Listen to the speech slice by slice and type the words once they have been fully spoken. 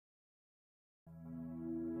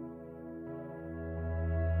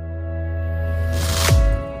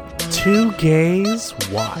Two Gays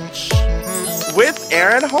Watch with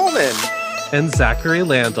Aaron Holman and Zachary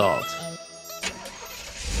Landault.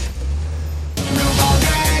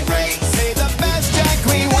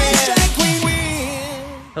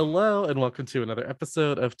 Hello and welcome to another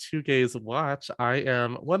episode of Two Gays Watch. I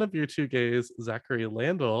am one of your two gays, Zachary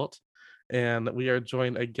Landault, and we are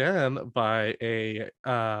joined again by a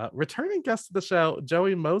returning guest to the show,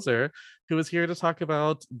 Joey Moser, who is here to talk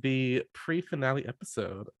about the pre-finale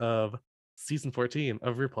episode of season 14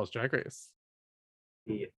 of RuPaul's Drag Race.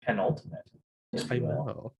 The penultimate. I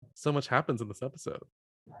know. So much happens in this episode.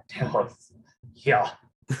 Yeah.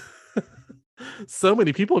 So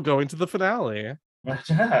many people going to the finale.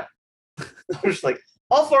 I was like,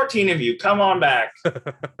 all 14 of you, come on back.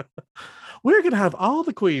 We're gonna have all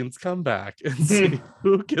the queens come back and see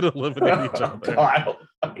who can eliminate each other. God, I'll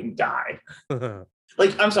fucking die.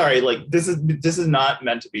 Like, I'm sorry, like this is not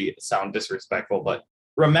meant to sound disrespectful, but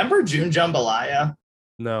remember June Jambalaya?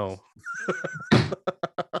 No.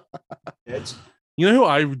 Bitch. You know who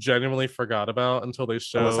I genuinely forgot about until they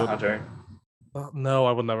showed Alyssa Hunter. No,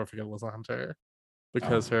 I will never forget Alyssa Hunter.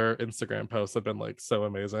 Because her Instagram posts have been like so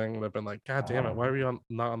amazing. They've been like, God damn it, why are we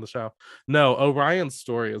not on the show? No, Orion's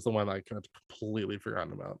story is the one I kind of completely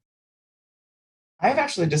forgotten about. I've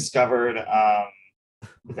actually discovered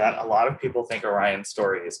that a lot of people think Orion's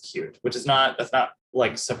story is cute, that's not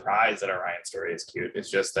like surprise that Orion's story is cute. It's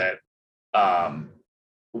just that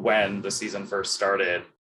when the season first started,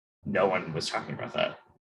 no one was talking about that.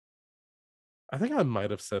 I think I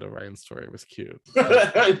might have said Orion's story was cute.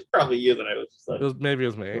 It's probably you that I was just like, maybe it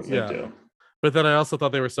was me. Yeah. Too. But then I also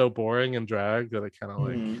thought they were so boring and drag that it kind of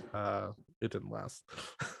like it didn't last.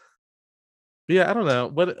 But yeah, I don't know.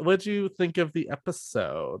 What'd you think of the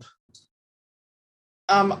episode?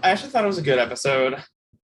 I actually thought it was a good episode.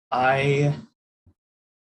 I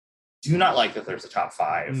do not like that there's a top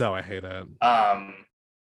 5. No, I hate it. And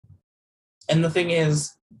the thing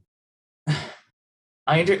is,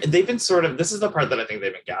 they've been sort of, this is the part that I think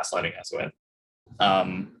they've been gaslighting us with,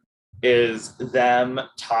 is them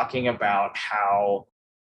talking about how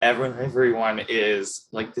everyone is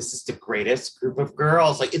like, this is the greatest group of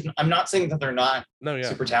girls. Like, I'm not saying that they're not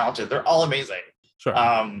super talented. They're all amazing. Sure.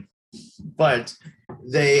 But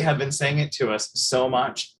they have been saying it to us so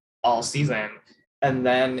much all season. And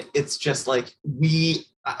then it's just like,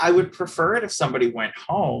 I would prefer it if somebody went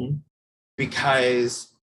home, because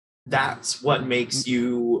that's what makes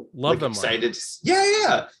you love them excited.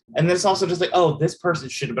 Yeah. And then it's also just like, oh, this person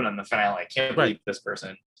should have been on the finale. I can't believe this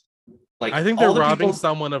person. Like, I think they're robbing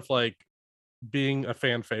someone of like being a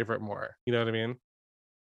fan favorite more. You know what I mean?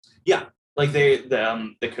 Yeah. Like they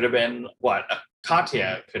could have been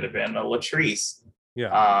Katya could have been a Latrice.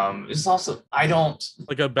 Yeah. It's also I don't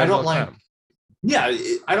like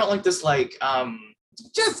this like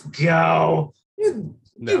just go. You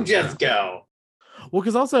just go. Well,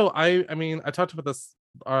 because also I mean I talked about this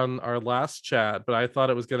on our last chat, but I thought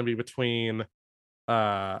it was going to be between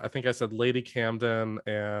I think I said Lady Camden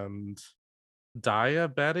and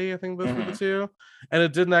Daya Betty. I think those were the two, and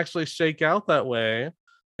it didn't actually shake out that way.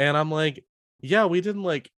 And I'm like, yeah, we didn't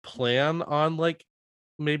like plan on like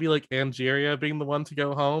maybe like Angeria being the one to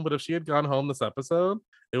go home, but if she had gone home this episode,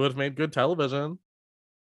 it would have made good television.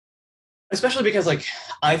 Especially because like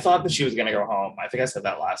I thought that she was going to go home. I think I said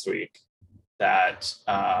that last week, that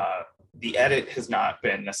the edit has not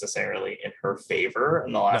been necessarily in her favor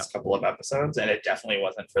in the last couple of episodes, and it definitely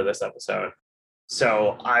wasn't for this episode.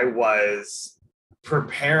 So I was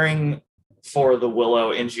preparing for the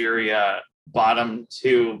Willow Angeria bottom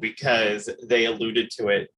 2 because they alluded to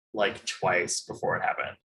it like twice before it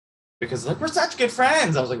happened. Because like, we're such good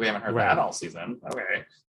friends. I was like, we haven't heard that all season. Okay. I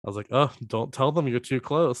was like, oh, don't tell them you're too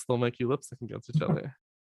close. They'll make you lip sync against each other.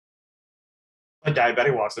 My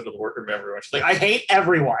diabetic walks into the workroom everyone. She's like, I hate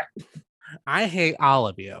everyone. I hate all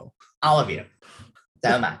of you. All of you.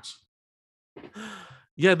 So much.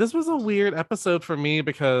 Yeah, this was a weird episode for me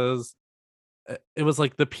because it was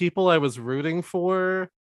like the people I was rooting for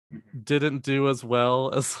didn't do as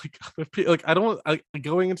well as like other people. Like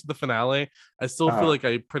going into the finale, I still feel like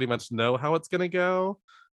I pretty much know how it's gonna go,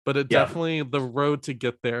 but it definitely, the road to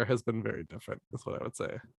get there has been very different. That's what I would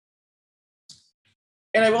say.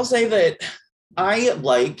 And I will say that I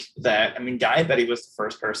like that. I mean, Daya Betty was the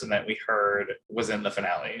first person that we heard was in the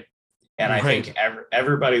finale. And I think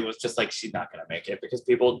everybody was just like, she's not going to make it, because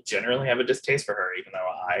people generally have a distaste for her, even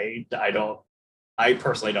though I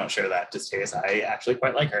personally don't share that distaste. I actually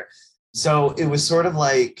quite like her. So it was sort of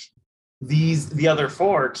like the other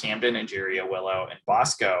 4, Camden, Angeria, Willow, and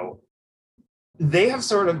Bosco, they have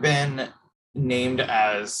sort of been named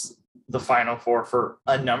as the final 4 for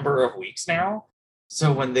a number of weeks now.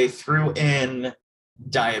 So when they threw in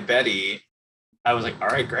Diabetes, I was like, all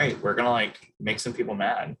right, great. We're gonna like make some people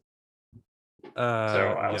mad. So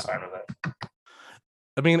I was fine with it.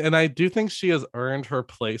 I mean, and I do think she has earned her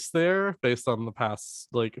place there based on the past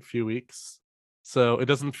like few weeks. So it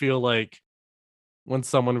doesn't feel like when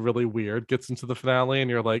someone really weird gets into the finale and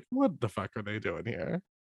you're like, what the fuck are they doing here?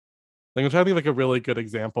 Like I'm trying to think like a really good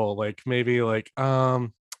example, like maybe like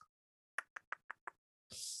well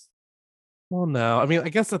no. I mean, I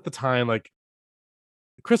guess at the time, like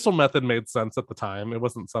Crystal Method made sense at the time. It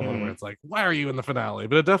wasn't someone where it's like, why are you in the finale?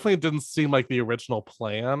 But it definitely didn't seem like the original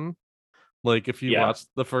plan. Like if you watched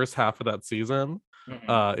the first half of that season,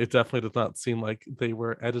 it definitely did not seem like they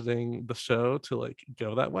were editing the show to like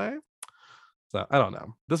go that way. So I don't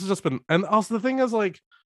know. This has just been, and also the thing is like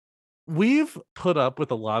we've put up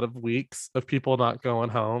with a lot of weeks of people not going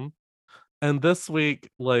home, and this week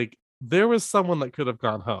like there was someone that could have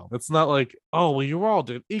gone home. It's not like, oh well, you all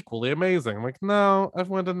did equally amazing. Like no,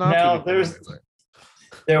 everyone did not do equally amazing.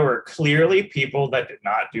 There were clearly people that did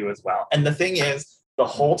not do as well. And the thing is, the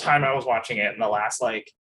whole time I was watching it in the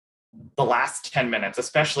last 10 minutes,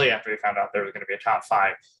 especially after we found out there was going to be a top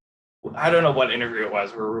 5, I don't know what interview it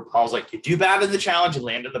was where RuPaul's like, you do bad in the challenge, you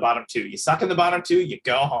land in the bottom 2. You suck in the bottom 2, you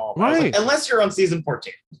go home. Right. I was like, unless you're on season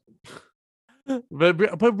 14.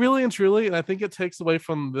 But really and truly, and I think it takes away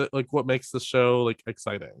from the like what makes the show like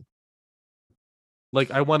exciting. Like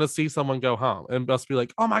I want to see someone go home and just be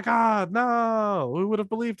like, oh my god, no, who would have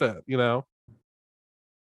believed it, you know?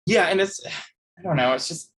 Yeah, and it's, I don't know, it's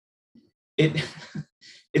just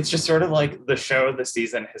it's just sort of like the show this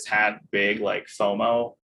season has had big like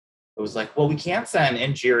FOMO. It was like, well, we can't send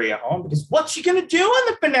Angeria home because what's she gonna do in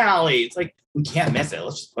the finale? It's like, we can't miss it.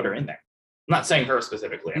 Let's just put her in there. I'm not saying her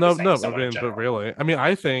specifically. No, but really, I mean,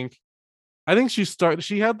 I think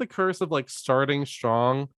she had the curse of like starting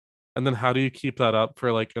strong, and then how do you keep that up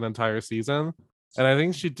for like an entire season? And I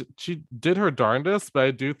think she did her darndest, but I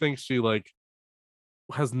do think she like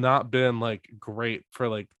has not been like great for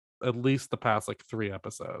like at least the past like 3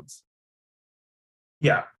 episodes.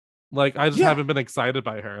 Yeah. Like I just haven't been excited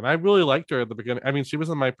by her, and I really liked her at the beginning. I mean, she was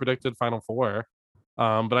in my predicted final 4,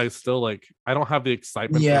 but I still like I don't have the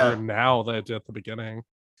excitement for her now that I did at the beginning.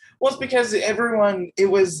 Well, it's because I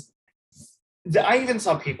even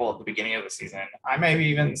saw people at the beginning of the season. I maybe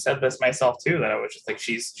even said this myself too, that I was just like,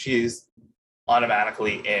 she's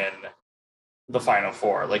automatically in the final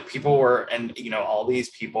 4. Like people were, and you know, all these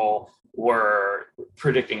people were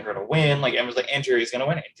predicting her to win. Like everyone's like, Angeria's gonna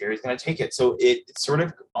win it, Angeria's gonna take it. So it sort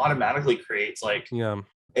of automatically creates like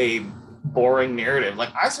a boring narrative.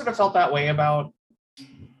 Like I sort of felt that way about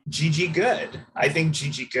Gigi Good. I think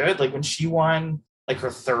Gigi Good, like when she won like her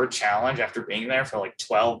 3rd challenge after being there for like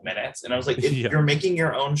 12 minutes, and I was like, you're making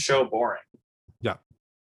your own show boring. Yeah.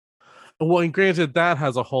 Well, and granted,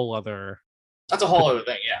 that's a whole other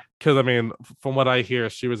thing, yeah. Because I mean, from what I hear,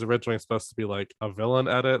 she was originally supposed to be like a villain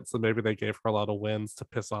edit, so maybe they gave her a lot of wins to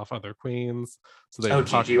piss off other queens, so they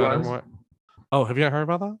talked about her more. Oh, have you heard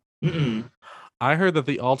about that? Mm-mm. I heard that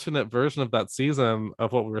the alternate version of that season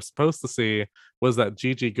of what we were supposed to see was that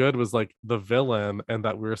Gigi Good was like the villain, and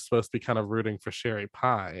that we were supposed to be kind of rooting for Sherry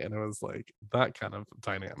Pie, and it was like that kind of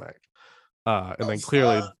dynamic. And then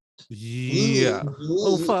clearly,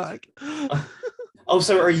 oh fuck. Oh,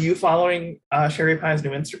 so are you following Sherry Pie's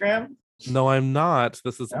new Instagram? No, I'm not.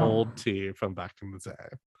 This is old tea from back in the day.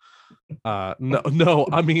 No.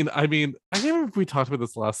 I mean, I can't remember if we talked about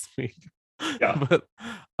this last week. Yeah. But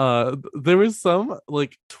there was some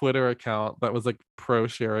like Twitter account that was like pro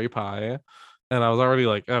Sherry Pie, and I was already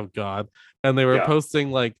like, oh god. And they were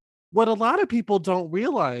posting like, what a lot of people don't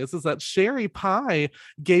realize is that Sherry Pie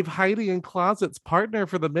gave Heidi N Closet's partner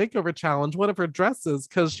for the makeover challenge one of her dresses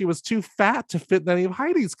because she was too fat to fit in any of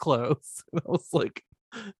Heidi's clothes. And I was like,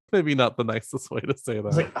 maybe not the nicest way to say that. I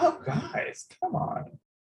was like, oh guys, come on,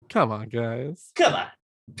 guys, come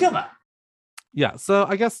on. Yeah, so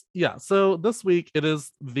I guess so this week it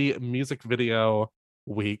is the music video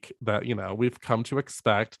week that we've come to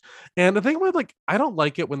expect. And the thing with like, I don't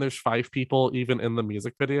like it when there's 5 people even in the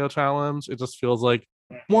music video challenge. It just feels like,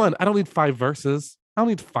 one, I don't need 5 verses. I don't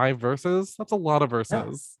need 5 verses. That's a lot of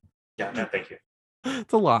verses. No, thank you.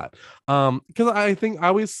 It's a lot. Because I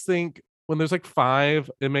always think when there's like 5,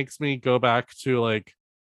 it makes me go back to like,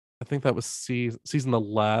 I think that was season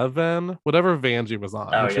 11, whatever Vanjie was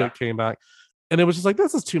on. She came back, and it was just like,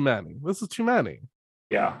 this is too many.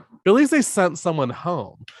 Yeah. But at least they sent someone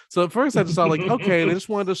home. So at first I just thought like, okay, they just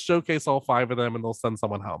wanted to showcase all 5 of them and they'll send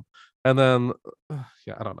someone home. And then,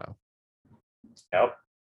 I don't know.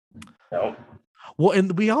 Nope. Well,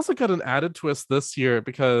 and we also got an added twist this year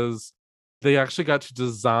because they actually got to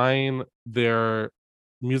design their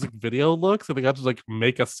music video looks, and they got to like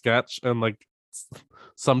make a sketch, and like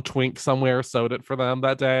some twink somewhere sewed it for them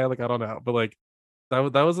that day. Like I don't know, but like that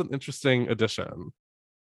was an interesting addition.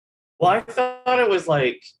 Well, I thought it was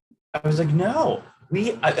like, I was like, no,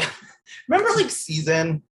 remember like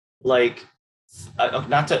season, like,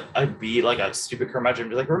 not to be like a stupid curmudgeon,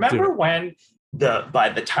 but like, remember when by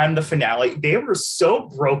the time the finale, they were so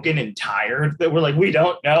broken and tired that we're like, we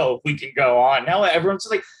don't know if we can go on. Now everyone's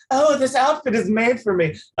just like, oh, this outfit is made for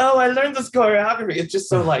me. Oh, I learned this choreography. It's just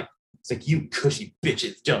so like, it's like, you cushy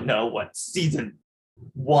bitches don't know what season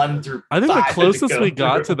 1 through 5. I think the closest we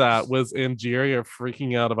got to that was Angeria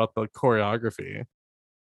freaking out about the choreography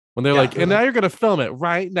when they're like, and now you're gonna film it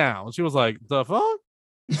right now. And she was like, the fuck?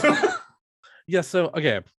 Yeah. So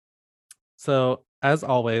okay. So as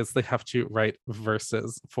always, they have to write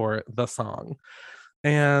verses for the song,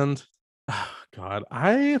 and oh God,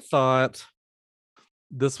 I thought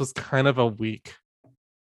this was kind of a weak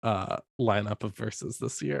lineup of verses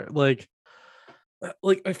this year. Like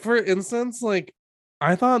for instance, like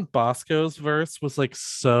I thought Bosco's verse was like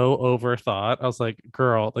so overthought. I was like,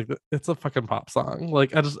 girl, like it's a fucking pop song.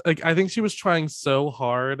 Like I think she was trying so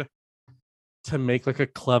hard to make like a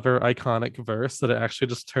clever, iconic verse that it actually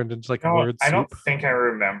just turned into like word soup. I don't think I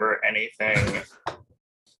remember anything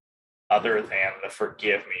other than the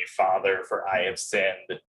 "Forgive me, Father, for I have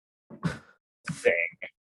sinned" thing.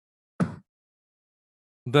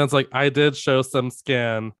 Then it's like, I did show some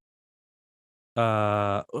skin.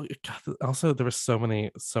 God, also there were so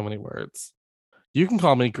many words. You can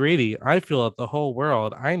call me greedy. I feel it the whole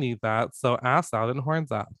world. I need that. So ass out and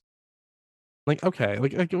horns out. Like, okay,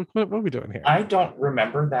 like what are we doing here? I don't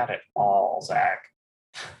remember that at all, Zach.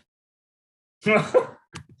 You're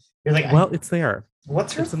like, well, it's there.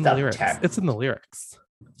 What's her It's in the lyrics. It's in the lyrics.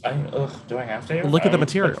 Do I have to? Look at the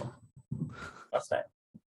material. Must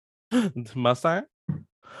I? Must I?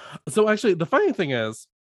 So actually, the funny thing is,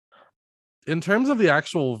 in terms of the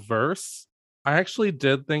actual verse, I actually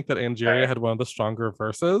did think that Angeria had one of the stronger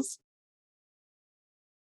verses.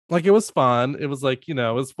 Like, it was fun. It was like, you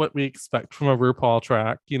know, it was what we expect from a RuPaul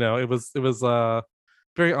track. You know, it was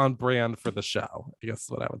very on brand for the show, I guess is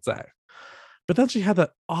what I would say. But then she had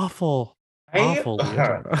that awful that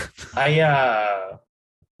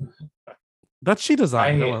she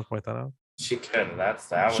designed. I want to point that out. She couldn't.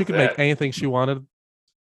 She could make anything she wanted.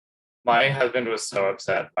 My husband was so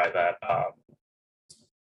upset by that.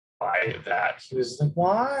 He was like,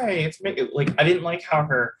 "Why? It's making like I didn't like how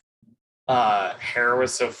her hair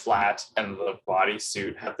was so flat and the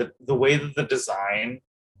bodysuit had the way that the design.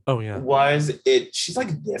 Oh yeah. Was it? She's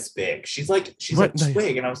like this big. She's like nice.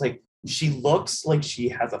 Big, and I was like, she looks like she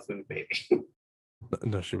has a food baby.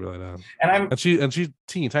 No, she really does. And she's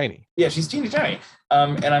teeny tiny. Yeah, she's teeny tiny.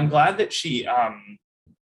 And I'm glad that she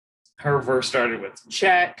her verse started with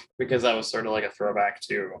check, because that was sort of like a throwback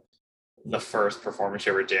to the first performance she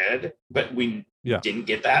ever did. But we didn't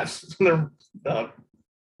get that.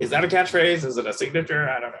 Is that a catchphrase? Is it a signature?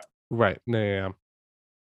 I don't know. Right. No,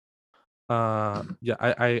 yeah.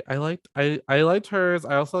 I liked hers.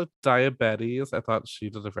 I also liked Diabetes. I thought she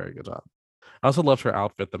did a very good job. I also loved her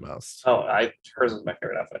outfit the most. Oh, hers was my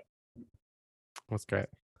favorite outfit. That's great.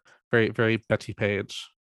 Very, very Betty Page.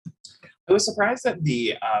 I was surprised that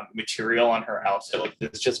the material on her outfit, like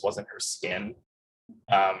this, just wasn't her skin.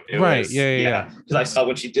 Yeah. Because I saw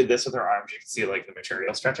when she did this with her arms, you could see like the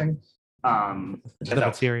material stretching.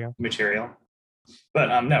 The material.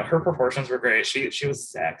 But no, her proportions were great. She was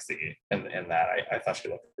sexy in that. I thought she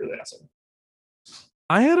looked really awesome.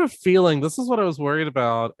 I had a feeling this is what I was worried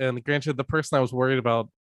about. And granted, the person I was worried about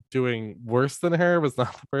doing worse than her was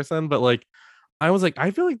not the person, but like I was like,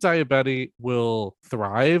 I feel like Diabetes will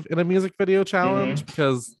thrive in a music video challenge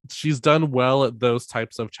because she's done well at those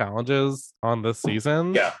types of challenges on this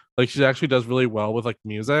season. Yeah. Like she actually does really well with like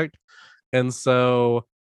music. And so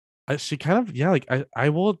she kind of, like I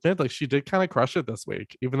will admit, like she did kind of crush it this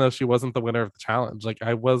week, even though she wasn't the winner of the challenge. Like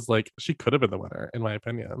I was like, she could have been the winner, in my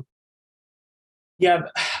opinion. Yeah,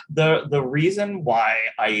 the reason why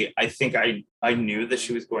I think I knew that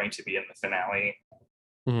she was going to be in the finale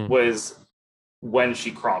was when she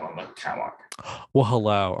crawled on the catwalk. Well,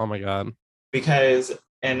 hello. Oh my God. Because,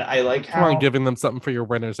 and I like how... Come on, giving them something for your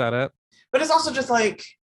winners at it. But it's also just like,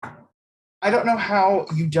 I don't know how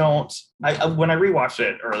you don't... when I rewatched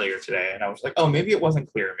it earlier today, and I was like, oh, maybe it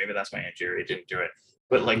wasn't clear. Maybe that's why Angeria didn't do it.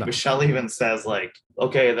 But like, Michelle even says like,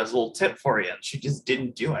 okay, there's a little tip for you. And she just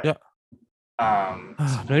didn't do it. Yeah.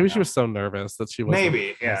 Maybe she was so nervous that she wasn't.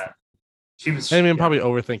 Maybe, yeah. She was... I mean, probably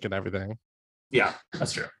overthinking everything. Yeah,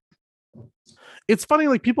 that's true. It's funny,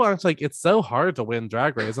 like people act like it's so hard to win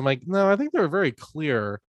Drag Race. I'm like, no, I think they were very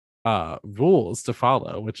clear rules to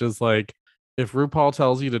follow, which is like if RuPaul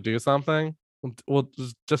tells you to do something, well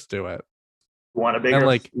just do it. Want a And bigger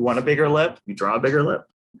like lip? You draw a bigger lip.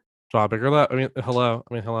 draw a bigger lip. I mean, hello.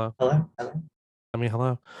 I mean, hello. Hello. I mean,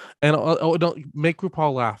 hello. And don't make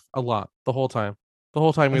RuPaul laugh a lot the whole time. The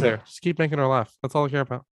whole time you're there, just keep making her laugh. That's all I care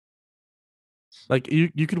about. Like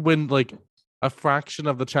you could win like a fraction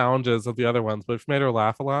of the challenges of the other ones, but if you made her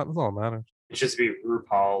laugh a lot, that's all that matters. It should be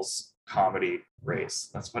RuPaul's comedy race.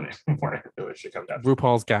 That's what it really should come down to.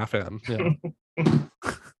 RuPaul's Gaffin. Yeah.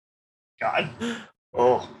 God.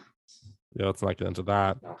 Oh. Yeah, let's not get into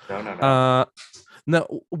that. No. Now,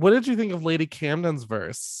 what did you think of Lady Camden's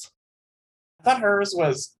verse? I thought hers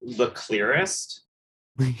was the clearest.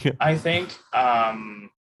 I think. And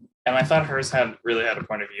I thought hers really had a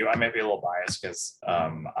point of view. I might be a little biased because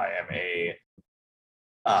I am a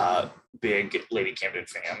big Lady Camden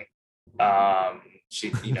fan.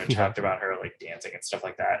 She, talked about her like dancing and stuff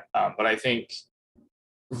like that. But I think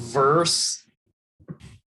verse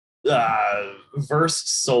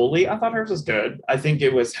solely, I thought hers was good. I think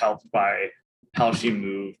it was helped by how she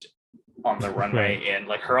moved on the runway and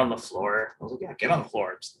like her on the floor. I was like, yeah, get on the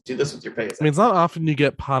floor. Just do this with your face. I mean, it's not often you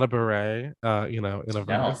get pas de beret, in a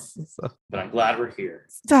verse. So. But I'm glad we're here.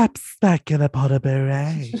 Stop smacking a pas de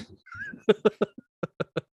beret.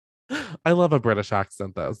 I love a British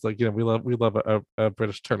accent though. It's like, we love a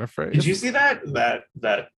British turn of phrase. Did you see that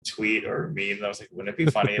tweet or meme that was like, wouldn't it be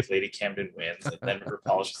funny if Lady Camden wins and then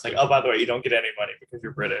RuPaul's just like, oh, by the way, you don't get any money because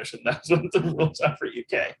you're British, and that's what the rules are for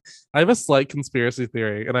UK. I have a slight conspiracy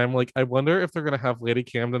theory, and I'm like, I wonder if they're gonna have Lady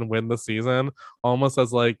Camden win the season almost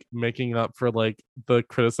as like making up for like the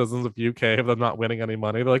criticisms of UK of them not winning any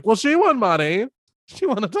money. They're like, well, she won money. She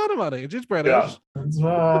won a ton of money. She's British.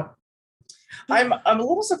 Yeah. I'm a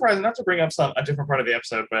little surprised, not to bring up a different part of the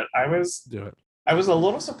episode, but I was a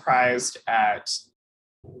little surprised at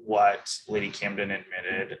what Lady Camden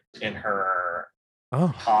admitted in her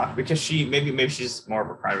talk, because she maybe she's more of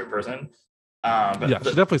a private person. But yeah, she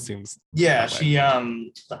definitely seems. Yeah, she I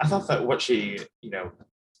thought that what she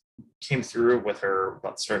came through with her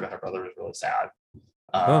about the story about her brother was really sad.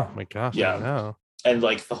 Oh my gosh! Yeah. I know. And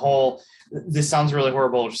like this sounds really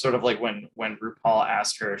horrible. Just sort of like when RuPaul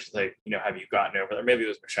asked her, she's like, have you gotten over that? Maybe it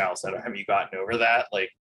was Michelle said, have you gotten over that?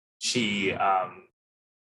 Like she, I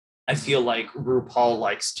feel like RuPaul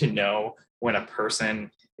likes to know when a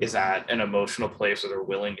person is at an emotional place where they're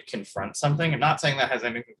willing to confront something. I'm not saying that has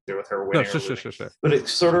anything to do with her winning, sure. But it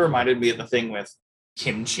sort of reminded me of the thing with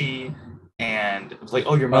Kimchi. And it was like,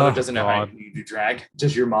 oh, your mother doesn't know how you do drag.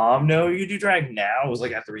 Does your mom know you do drag now? It was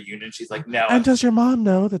like at the reunion. She's like, no. And does your mom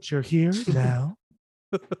know that you're here now?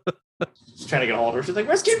 She's trying to get a hold of her. She's like,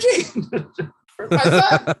 where's Kimchi? Where's my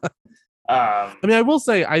son? I mean, I will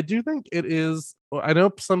say, I do think it is. I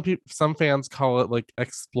know some fans call it like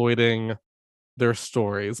exploiting their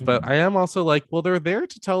stories, but I am also like, well, they're there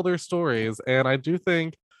to tell their stories. And I do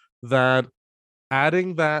think that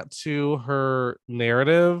adding that to her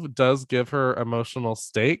narrative does give her emotional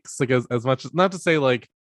stakes, like as much as, not to say like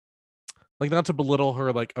not to belittle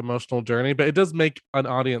her like emotional journey, but it does make an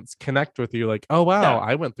audience connect with you, like, oh wow,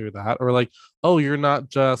 I went through that, or like, oh, you're not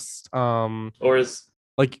just or is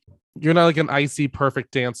like you're not like an icy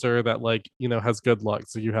perfect dancer that like has good luck,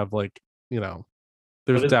 so you have like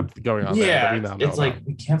there's depth going on there. Yeah, it's like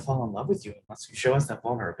we can't fall in love with you unless you show us that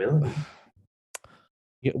vulnerability.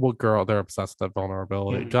 Yeah, well, girl, they're obsessed with that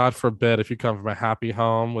vulnerability. God forbid if you come from a happy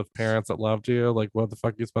home with parents that loved you, like what the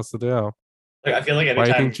fuck are you supposed to do? Like, I feel like why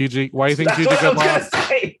do you think Gigi got lost?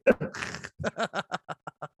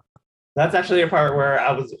 That's actually a part where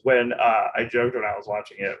I joked when I was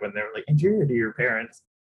watching it, when they were like, Andrea, do your parents,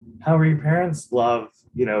 how are your parents know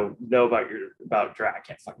about drag? I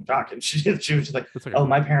can't fucking talk. And she was just like, okay. Oh,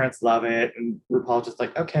 my parents love it. And RuPaul just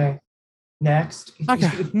like, okay, next.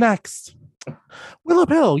 Okay, next. Willow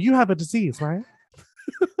Pill, you have a disease, right?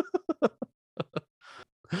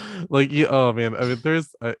 Like, oh man, I mean,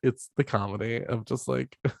 there's it's the comedy of just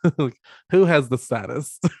like, like who has the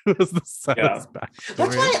status? Who has the status back?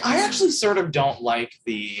 That's why I actually sort of don't like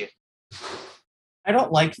the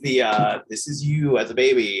this is you as a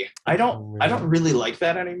baby. I don't really like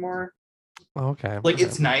that anymore. Okay. Like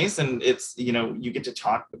it's nice and it's you get to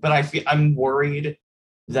talk, but I'm worried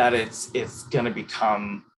that it's gonna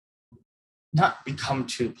not become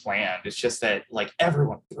too planned. It's just that like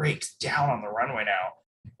everyone breaks down on the runway now,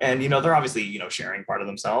 and they're obviously sharing part of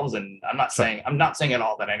themselves. And I'm not saying at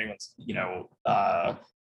all that anyone's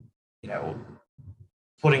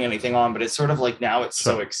putting anything on, but it's sort of like now it's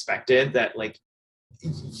so expected that like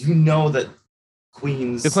that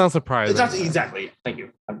queens. It's not surprising. It's not exactly. Thank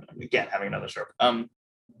you. I'm again having another stroke.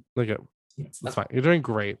 Okay. It's fine. You're doing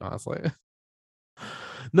great, honestly.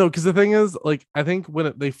 No, because the thing is, like, I think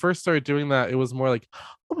when they first started doing that, it was more like,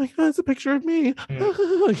 oh my god, it's a picture of me.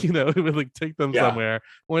 It would like take them Yeah. somewhere.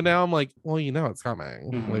 Well, now I'm like, well, it's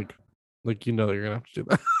coming. Mhm. Like that you're gonna have to do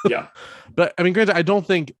that. Yeah. But I mean, granted, I don't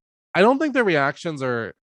think their reactions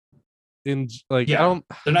are in like I Yeah. don't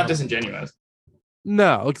They're not disingenuous.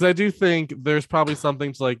 no, because I do think there's probably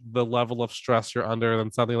something to like the level of stress you're under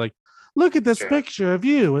than something like, look at this Sure. picture of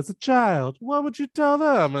you as a child. What would you tell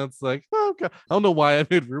them? And it's like, oh god, I don't know why I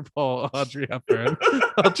made RuPaul Audrey Hepburn.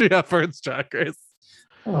 Audrey Hepburn's Drag Race.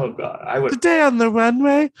 Oh god, I would. Today on the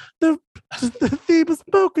runway, the theme is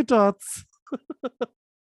polka dots.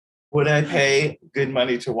 Would I pay good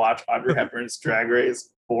money to watch Audrey Hepburn's Drag Race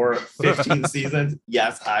for 15 seasons?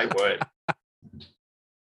 Yes, I would.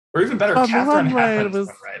 Or even better, On the Catherine runway, Hepburn's it was-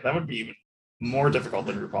 Runway. That would be even more difficult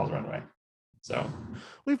than RuPaul's Runway. So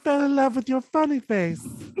We fell in love with your funny face.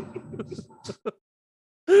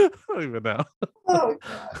 I don't even know. oh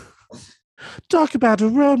god. Talk about a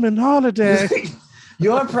Roman holiday.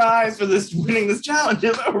 Your prize for winning this challenge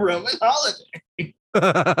is a Roman holiday.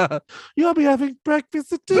 You'll be having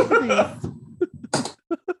breakfast at Tiffany's.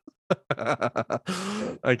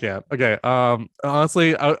 I can't. Okay.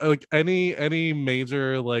 Honestly, like any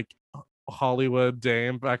major like Hollywood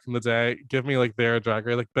dame back in the day, give me like their Drag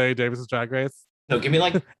Race, like Betty Davis's Drag Race. No, give me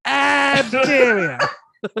like Angeria.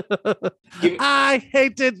 I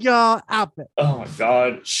hated your outfit. oh my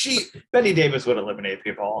god. Betty Davis would eliminate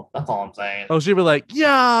people. That's all I'm saying. Oh, she'd be like,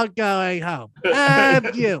 "You're going home,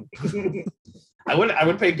 and you." I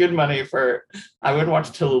would pay good money I would watch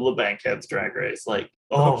Tallulah Bankhead's Drag Race. Like,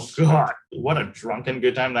 oh god, what a drunken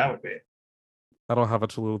good time that would be. I don't have a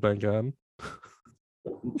Tallulah Bankhead.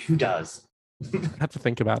 Who does? I have to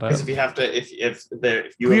think about Because it. if you have to,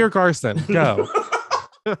 if you Greer Garson, go.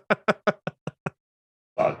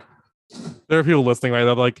 fuck. There are people listening right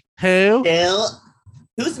now. They're like, who?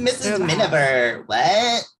 Who's Mrs. Who? Miniver?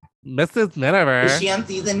 What? Mrs. Miniver. Is she on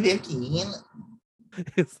season 15?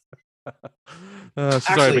 She's already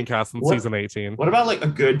Actually, been cast in what- season 18. What about like a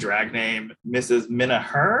good drag name, Mrs.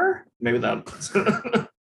 Minaher? Maybe that.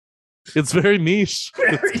 It's very niche.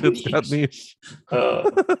 Very It's got niche.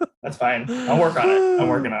 That's fine. I'll work on it. I'm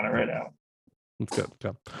working on it right now. It's good.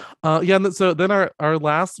 Yeah. So then our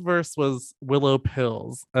last verse was Willow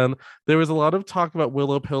Pills, and there was a lot of talk about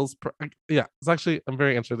Willow Pills. Yeah, it's actually I'm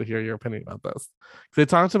very interested to hear your opinion about this. They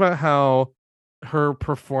talked about how her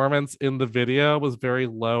performance in the video was very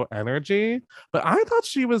low energy, but I thought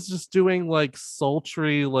she was just doing like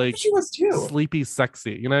sultry, like She was too. sleepy,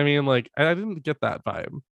 sexy. You know what I mean? Like I didn't get that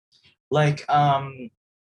vibe. Like, and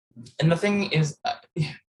the thing is,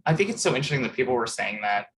 I think it's so interesting that people were saying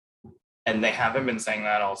that, and they haven't been saying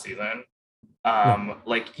that all season.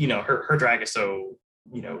 Like, her drag is so,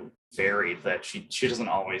 varied that she doesn't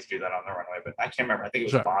always do that on the runway. But I can't remember. I think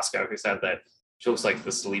it was Bosco who said that she looks like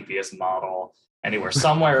the sleepiest model anywhere.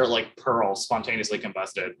 Somewhere like Pearl spontaneously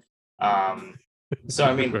combusted. So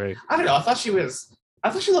I mean, Right. I don't know. I thought she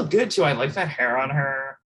looked good too. I liked that hair on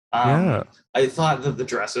her. Yeah. I thought that the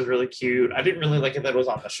dress was really cute. I didn't really like it that it was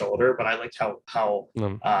on the shoulder, but I liked how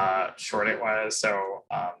short it was. So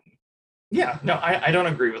yeah, no, I don't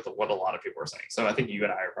agree with what a lot of people are saying. So I think you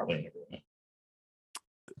and I are probably in agreement.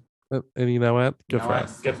 And you know what? Good for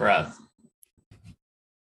us. Good for us.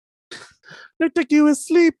 Looked like you were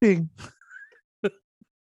sleeping.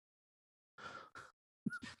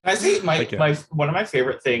 I say my Okay. one of my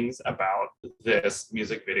favorite things about this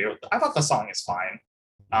music video, I thought the song is fine.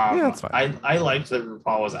 Yeah, it's fine. I liked that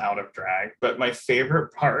RuPaul was out of drag, but my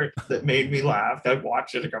favorite part that made me laugh, I've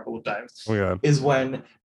watched it a couple of times, Oh my god. is when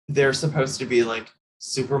they're supposed to be like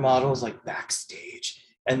supermodels like backstage.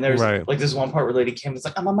 And there's Right. like this one part where Lady Kim was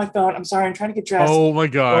like, I'm on my phone, I'm sorry, I'm trying to get dressed. Oh my Or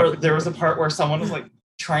god. there was a part where someone was like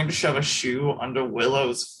trying to shove a shoe under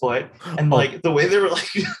Willow's foot, and Oh. like the way they were like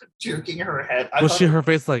jerking her head. Was she her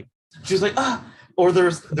face like She was like, ah. Or there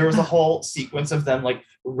was a whole sequence of them like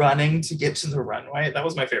running to get to the runway. That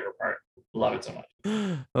was my favorite part. Love it so much.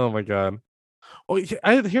 oh my god. Oh,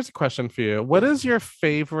 here's a question for you. What is your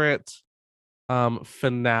favorite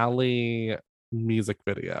finale music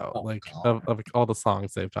video of all the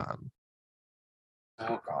songs they've done?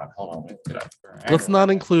 Oh god, hold on. Let me get up here. Let's not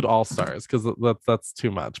include all stars because that's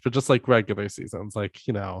too much, but just like regular seasons, like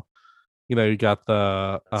you got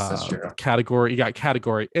the That's true. category. You got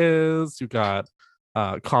category is. You got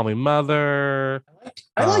Call Me Mother.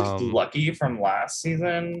 I liked Lucky from last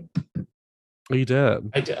season. Oh, you did.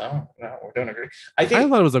 I don't. No, we don't agree. I I think.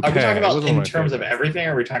 thought it was okay. Are we talking It about wasn't one in of my terms of favorites. everything,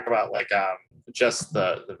 or are we talking about like just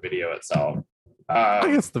the video itself? I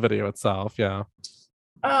guess the video itself, yeah.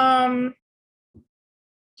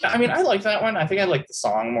 I mean, I like that one. I think I like the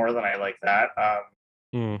song more than I like that.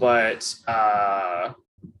 But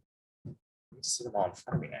let's see them all in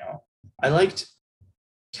front of me now. I liked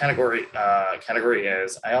category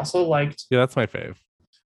is. I also liked. Yeah, that's my fave.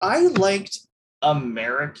 I liked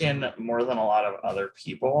American more than a lot of other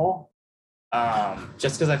people.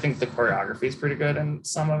 Just because I think the choreography is pretty good in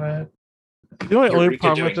some of it. You know what my only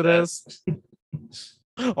problem with it is?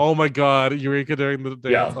 Oh my god, Eureka during the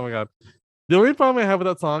dance. Yeah. Oh my god. The only problem I have with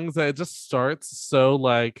that song is that it just starts so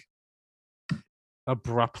like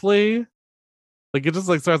abruptly. Like it just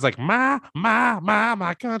like starts like my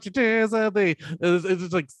country desert. It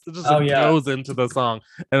just like goes into the song,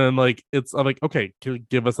 and then like I'm like, okay, can you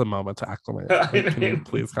give us a moment to acclimate? Like, can you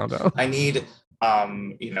please calm down? I need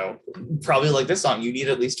probably like this song, you need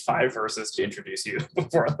at least 5 verses to introduce you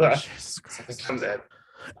before that comes in.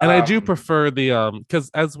 And I do prefer the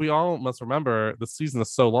because as we all must remember, the season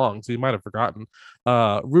is so long, so you might have forgotten.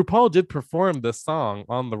 RuPaul did perform this song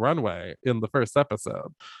on the runway in the first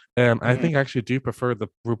episode, and I think I actually do prefer the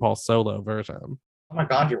RuPaul solo version. Oh my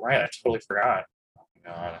god, you're right! I totally forgot. Oh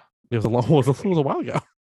my god, it was a while ago.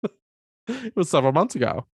 It was several months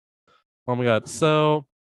ago. Oh my god! So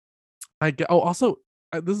I get. Oh, also,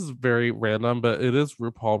 this is very random, but it is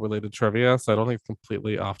RuPaul related trivia, so I don't think it's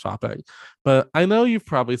completely off topic. But I know you've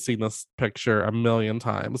probably seen this picture a million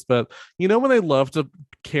times, but you know when they love to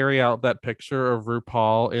carry out that picture of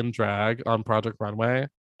RuPaul in drag on Project Runway?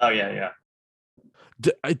 Oh yeah.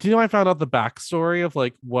 Do you know I found out the backstory of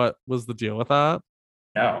like what was the deal with that?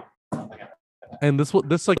 No. And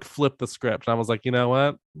this like flipped the script, and I was like, you know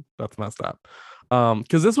what? That's messed up.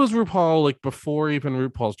 Because this was RuPaul like before even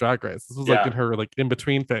RuPaul's Drag Race. This was like in her like in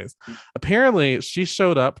between phase. Apparently, she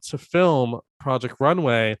showed up to film Project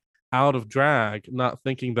Runway out of drag, not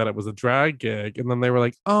thinking that it was a drag gig. And then they were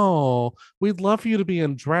like, "Oh, we'd love for you to be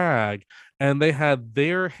in drag." And they had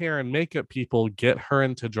their hair and makeup people get her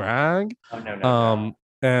into drag. Oh, no.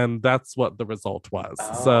 And that's what the result was.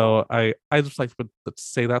 So I just like to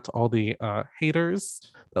say that to all the haters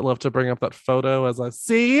that love to bring up that photo as a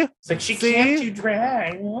see. It's like she can't do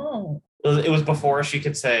drag. Oh. It was before she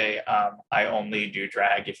could say, "I only do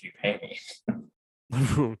drag if you pay me."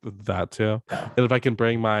 That too. Yeah. And if I can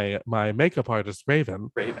bring my makeup artist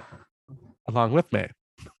Raven along with me.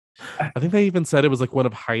 I think they even said it was like one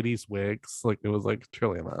of Heidi's wigs. Like it was like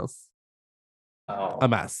truly a mess.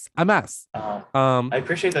 A mess. I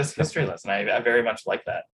appreciate this history lesson. I very much like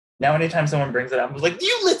that. Now, anytime someone brings it up, I was like,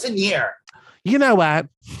 "You listen here. You know what?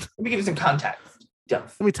 Let me give you some context.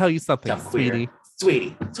 Let me tell you something, sweetie.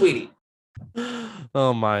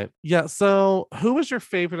 Oh my. Yeah. So, who was your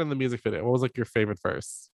favorite in the music video? What was like your favorite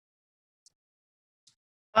verse?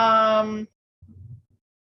 I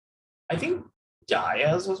think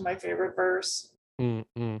Daya's was my favorite verse.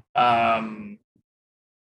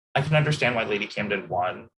 I can understand why Lady Camden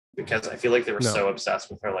won because I feel like they were so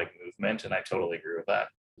obsessed with her like movement, and I totally agree with that.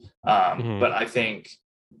 But I think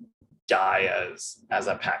Daya's as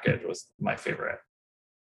a package was my favorite.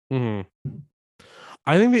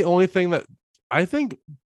 I think the only thing that I think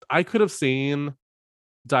I could have seen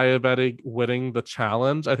Diabetic winning the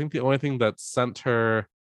challenge. I think the only thing that sent her,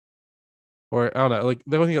 or I don't know, like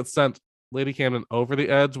the only thing that sent Lady Camden over the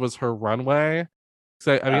edge was her runway.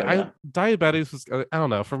 So I mean, Diabetes was, I don't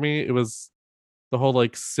know, for me it was the whole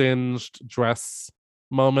like singed dress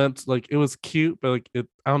moment. Like it was cute, but like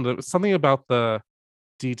I don't know, something about the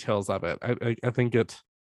details of it. I think it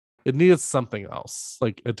needed something else,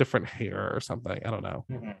 like a different hair or something. I don't know.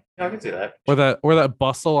 Yeah, I can see that. Or that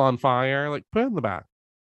bustle on fire, like put it in the back.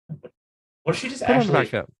 What if she just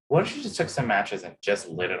took some matches and just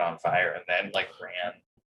lit it on fire and then like ran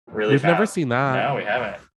really fast? We've never seen that. No, we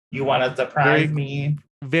haven't. You want to surprise me?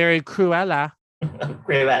 Very Cruella.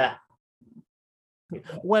 Cruella.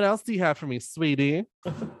 What else do you have for me, sweetie?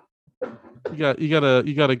 You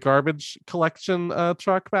got a garbage collection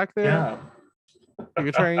truck back there? Yeah. For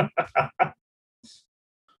your train?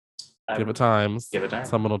 Give it time.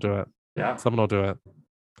 Someone will do it. Yeah. Someone will do it.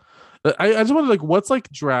 I just wonder, like, what's like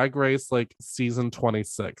Drag Race like season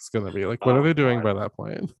 26 gonna be? Like, what are they doing by that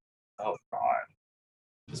point? Oh God.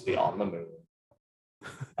 Just be on the moon.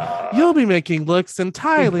 You'll be making looks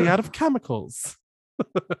entirely out of chemicals.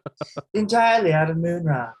 Entirely out of moon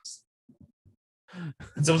rocks.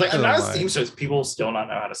 So it was like, I'm not a seamstress. People still not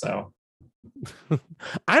know how to sew.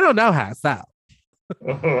 I don't know how to sew.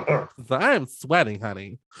 So I am sweating,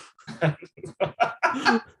 honey.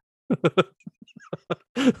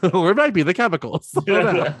 Or it might be the chemicals.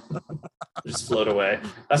 Just float away.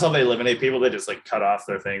 That's how they eliminate people. They just like cut off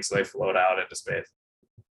their things so they float out into space.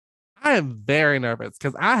 I am very nervous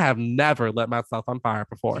because I have never lit myself on fire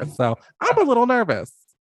before. So I'm a little nervous.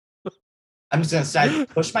 I'm just gonna decide to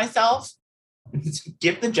push myself.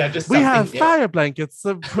 Give the judges We something have new. fire blankets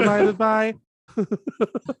provided by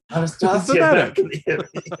Anastasia Synthetic. Beverly Hills.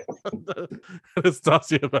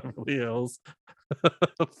 Anastasia Beverly Hills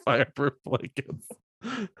fireproof blankets.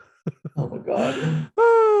 Oh my god.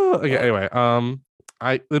 Okay, anyway,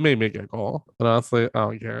 it made me giggle, and honestly, I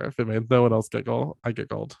don't care if it made no one else giggle. I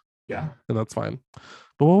giggled, Yeah. and that's fine.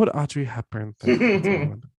 But what would Audrey Hepburn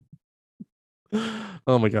think?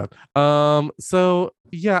 Oh my god. So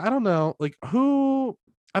yeah, I don't know. Like who?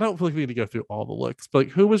 I don't feel like we need to go through all the looks, but like,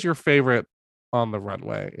 who was your favorite on the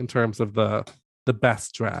runway in terms of the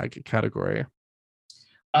best drag category?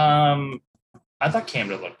 I thought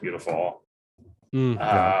Camden looked beautiful.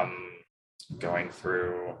 Yeah. Going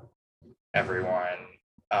through everyone.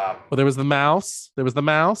 Well, there was the mouse. There was the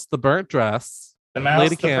mouse. The burnt dress. The mouse,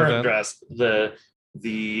 Lady the Camden. burnt dress,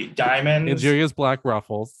 the diamonds, Injuria's black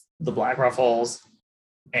ruffles. the black ruffles,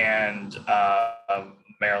 and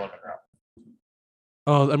Marilyn Monroe.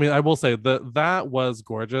 Oh, I mean, I will say that was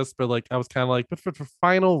gorgeous, but like I was kind of like, but for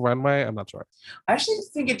final runway, I'm not sure. I actually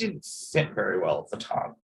think it didn't fit very well at the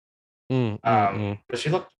top. But she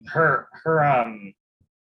looked her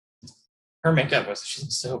makeup was she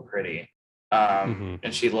looked so pretty. And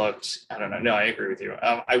she looked, I don't know. No, I agree with you.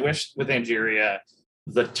 I wish with Angeria,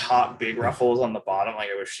 the top big ruffles on the bottom, like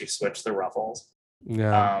I wish she switched the ruffles.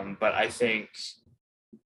 Yeah. But I think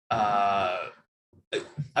I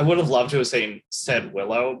would have loved to have said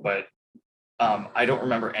Willow, but I don't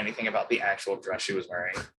remember anything about the actual dress she was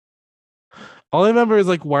wearing. All I remember is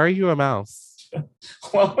like, why are you a mouse?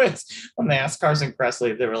 Well, when they asked Carson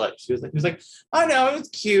Kressley, they were like, he was like, oh no, it was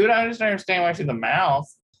cute. I just don't understand why she's a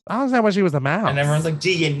mouse. I don't understand why she was a mouse. And everyone's like,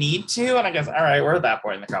 do you need to? And I guess, all right, we're at that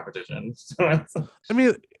point in the competition. So I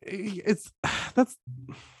mean, that's,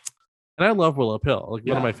 and I love Willow Pill, like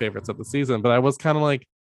one of my favorites of the season. But I was kind of like,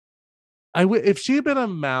 if she had been a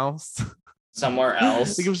mouse somewhere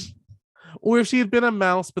else, or if she had been a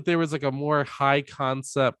mouse, but there was like a more high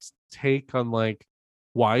concept take on like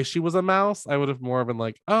why she was a mouse, I would have more been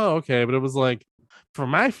like, oh, okay. But it was like, for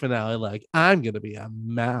my finale, like I'm gonna be a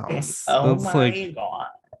mouse. Oh my god.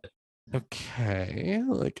 Okay,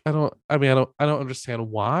 like I don't understand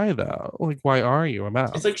why though. Like, why are you a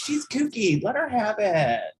mouse? It's like she's kooky. Let her have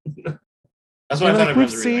it. That's what I thought. Like,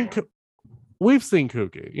 we've seen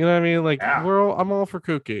kooky. You know what I mean? Like I'm all for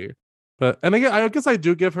kooky, but and again, I guess I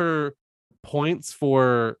do give her points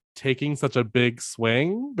for taking such a big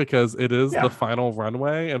swing because it is the final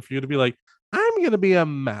runway, and for you to be like, I'm gonna be a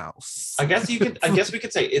mouse. I guess we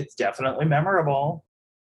could say it's definitely memorable.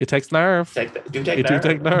 It takes nerve. Do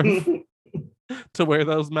take nerve to wear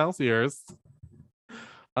those mouse ears.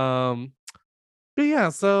 But yeah,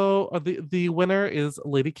 so the winner is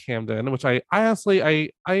Lady Camden, which I honestly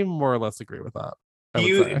I more or less agree with that.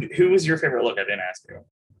 Who was your favorite look? I didn't ask you.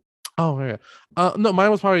 Oh yeah. No, mine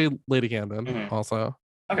was probably Lady Camden also.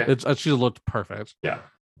 Okay. She looked perfect. Yeah.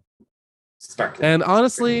 Sparkly. And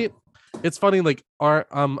honestly, it's funny, like our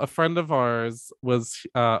a friend of ours was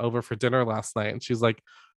over for dinner last night, and she's like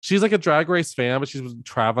a Drag Race fan, but she's been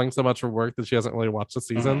traveling so much for work that she hasn't really watched the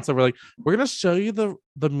season. So we're like, we're gonna show you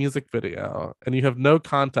the music video, and you have no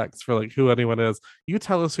context for like who anyone is. You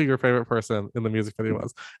tell us who your favorite person in the music video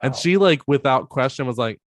was. And she like without question was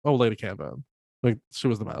like, oh, Lady Camden. Like she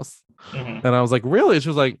was the mouse. And I was like, really? She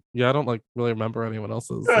was like, yeah, I don't like really remember anyone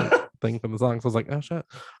else's thing from the song. So I was like, oh shit.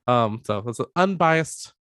 So that's an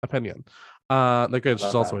unbiased opinion. Like she's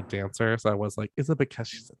also a dancer, so I was like, is it because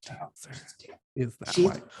she's a dancer? Is that she's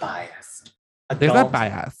why? Biased? There's that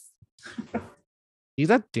bias. He's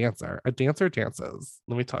a dancer. A dancer dances.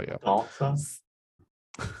 Let me tell you.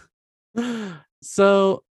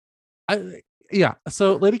 So,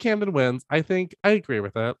 so Lady Camden wins. I think I agree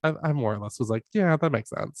with it. I more or less was like, yeah, that makes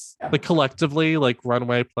sense. Yeah. Like collectively, like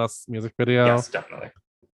runway plus music video. Yes, definitely.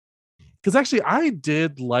 Because actually, I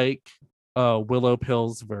did like Willow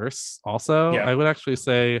Pill's verse also. I would actually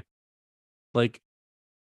say like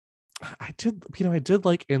I did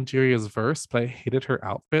like Angeria's verse, but I hated her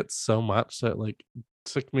outfit so much that like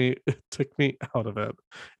took me out of it.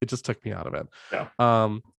 It just took me out of it.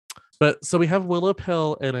 But so we have Willow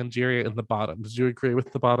Pill and Angeria in the bottom. Did you agree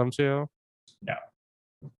with the bottom two? No.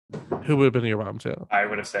 Who would have been your bottom two? I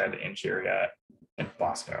would have said Angeria and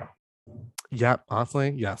Bosco. Yeah,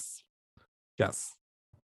 honestly, yes.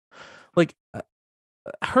 Like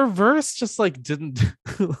her verse just like didn't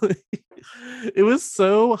it was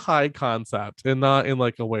so high concept and not in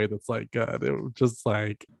like a way that's like good. It was just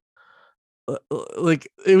like like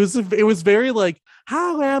it was very like,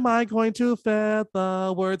 how am I going to fit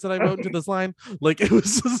the words that I wrote into this line? Like it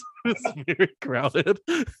was just it was very crowded.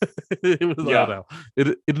 It was, I don't Yeah. know.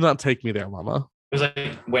 It did not take me there, mama. It was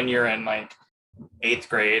like when you're in like 8th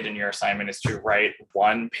grade and your assignment is to write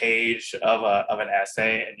 1 page of an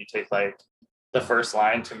essay and you take like the first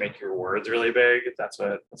line to make your words really big.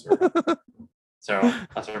 So that's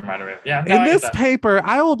what it reminded me of. Yeah, no, In I get this that. paper,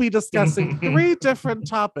 I will be discussing 3 different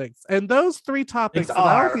topics, and those 3 topics It's that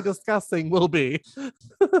I will R. be discussing will be.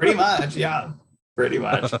 Pretty much, yeah. Pretty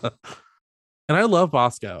much. And I love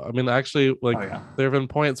Bosco. I mean, actually, like Oh yeah. there have been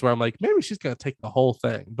points where I'm like, maybe she's gonna take the whole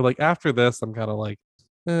thing, but like after this, I'm kind of like,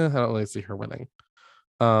 I don't really see her winning.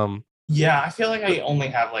 Um, Yeah, I feel like I only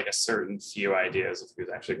have like a certain few ideas of who's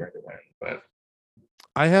actually going to win, but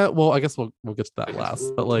I have. Well, I guess we'll get to that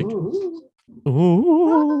last, but like, ooh.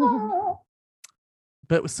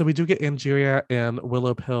 But so we do get Angeria and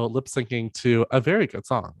Willow Pill lip syncing to a very good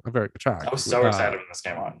song, a very good track. I was so excited when this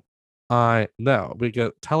came on. I know we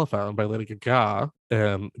get Telephone by Lady Gaga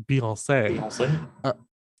and Beyonce. Beyonce.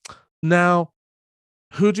 Now,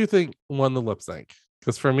 who do you think won the lip sync?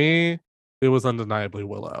 Because for me, it was undeniably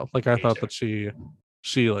Willow. Like I Me thought too. that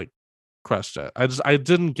she like crushed it. I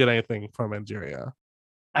didn't get anything from Angeria.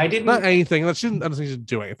 I Not didn't. anything. That she didn't honestly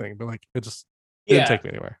do anything, but like it just didn't Yeah. take me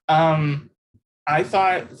anywhere. I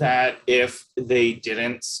thought that if they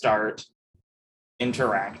didn't start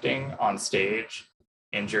interacting on stage,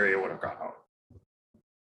 Angeria would have gone home.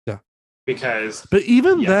 Yeah. Because But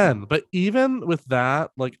even Yeah. then, but even with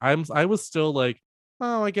that, like I was still like,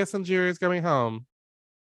 oh, I guess Angeria's coming home.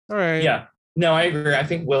 All right. yeah, no, I agree. I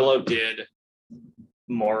think Willow did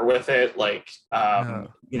more with it. Like, Yeah.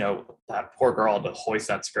 you know, that poor girl to hoist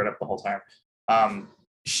that skirt up the whole time.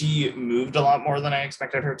 She moved a lot more than I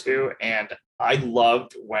expected her to, and I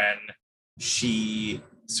loved when she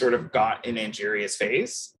sort of got in Angeria's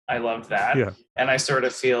face. I loved that. Yeah. And I sort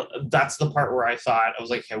of feel that's the part where I thought I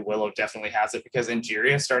was like, hey, Willow definitely has it because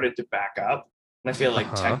Angeria started to back up. And I feel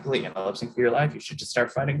like technically in a lip sync for your life, you should just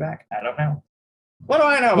start fighting back. I don't know. What do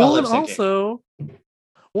I know about Well, lip and syncing? also,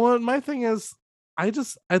 well, my thing is, I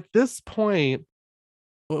just at this point,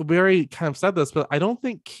 we already kind of said this, but I don't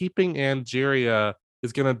think keeping Angeria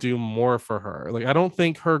is gonna do more for her. Like, I don't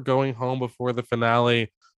think her going home before the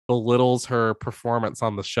finale belittles her performance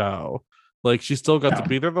on the show. Like, she still got to No.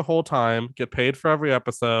 be there the whole time, get paid for every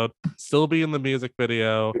episode, still be in the music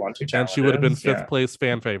video, You want to and she would have been challenges? fifth place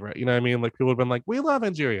fan favorite. You know what I mean? Like, people would have been like, "We love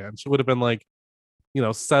Angeria," and she would have been like, you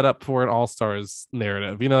know, set up for an All Stars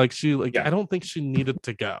narrative. You know, like Yeah. I don't think she needed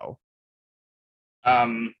to go.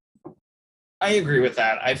 I agree with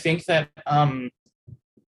that. I think that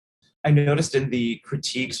I noticed in the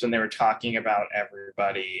critiques when they were talking about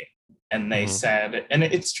everybody, and they said, and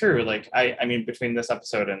it's true. Like I mean, between this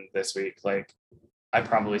episode and this week, like I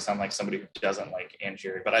probably sound like somebody who doesn't like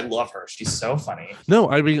Angeria, but I love her. She's so funny. No,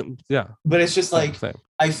 I mean, yeah. But it's just like Same.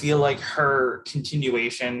 I feel like her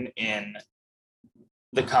continuation in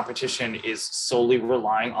the competition is solely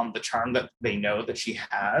relying on the charm that they know that she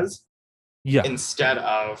has. Yeah. Instead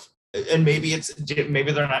of, and maybe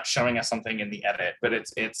they're not showing us something in the edit, but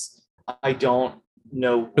it's I don't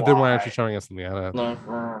know But then why aren't you showing us in the edit?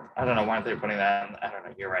 I don't know why they're putting that in. I don't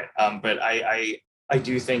know. You're right. But I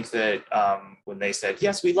do think that when they said,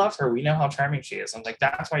 yes, we love her, we know how charming she is. I'm like,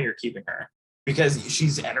 that's why you're keeping her. Because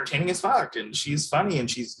she's entertaining as fuck and she's funny and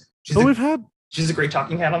she's a great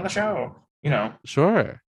talking head on the show, you know.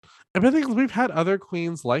 Sure. I think we've had other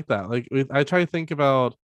queens like that. Like I try to think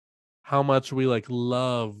about how much we like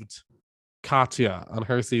loved Katya on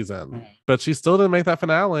her season, but she still didn't make that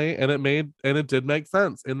finale, and it did make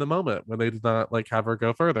sense in the moment when they did not like have her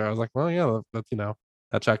go further. I was like, well, yeah, that's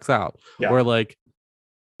that checks out. Yeah. Or like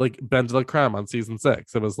Ben de la Creme on season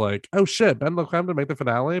 6, it was like, oh shit, Ben de la Creme didn't make the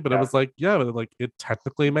finale, but it was like, yeah, but like it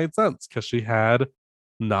technically made sense because she had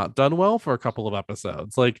not done well for a couple of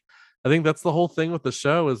episodes. Like, I think that's the whole thing with the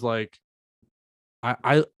show is like,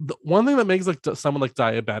 the one thing that makes like someone like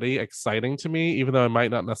Diabetti exciting to me, even though I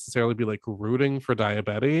might not necessarily be like rooting for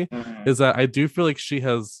Diabetti, is that I do feel like she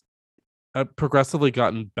has progressively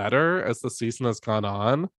gotten better as the season has gone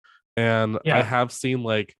on, and I have seen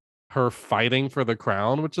like her fighting for the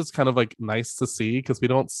crown, which is kind of like nice to see because we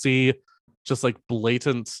don't see just like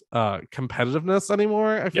blatant competitiveness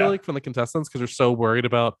anymore. I feel like from the contestants because they're so worried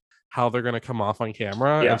about how they're going to come off on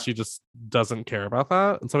camera, and she just doesn't care about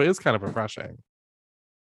that, and so it is kind of refreshing.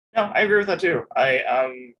 No, I agree with that too.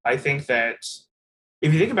 I think that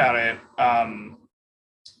if you think about it,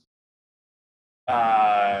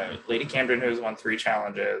 Lady Camden, who has won 3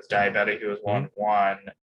 challenges, Diabetti, who has won 1,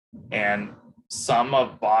 and some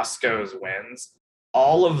of Bosco's wins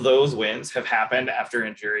all of those wins have happened after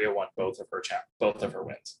Injuria won both of her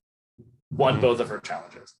wins, won both of her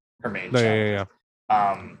challenges, her main challenges.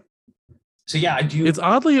 So yeah, I do. It's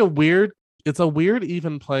oddly a weird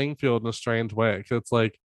even playing field in a strange way. Because it's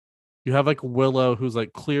like you have like Willow, who's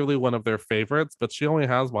like clearly one of their favorites, but she only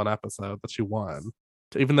has one episode that she won.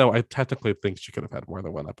 Even though I technically think she could have had more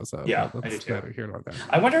than one episode. Yeah, I do too. Here nor there.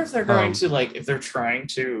 I wonder if they're going to if they're trying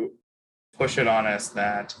to push it on us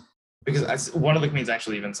that, because one of the queens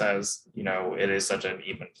actually even says, it is such an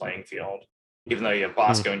even playing field, even though you have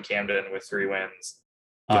Bosco and Camden with 3 wins,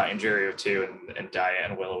 Injuria with 2, and Daya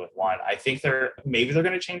and Willow with 1. I think they're going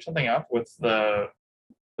to change something up with the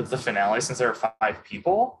finale, since there are 5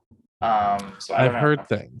 people. So I've heard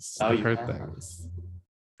things. Oh, I've heard things.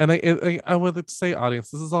 And I would say, audience,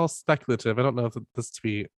 this is all speculative. I don't know if this to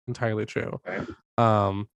be entirely true. Okay.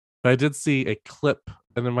 But I did see a clip,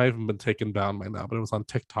 and it might have been taken down by now, but it was on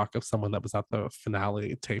TikTok of someone that was at the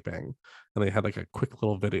finale taping, and they had like a quick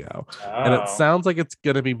little video. And it sounds like it's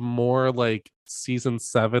going to be more like season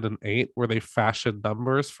 7 and 8, where they fashion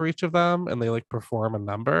numbers for each of them, and they like perform a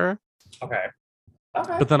number. Okay.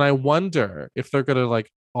 But then I wonder if they're going to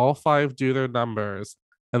like all 5 do their numbers,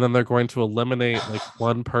 and then they're going to eliminate like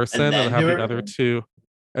one person and have the other 2,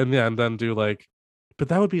 and then do like, but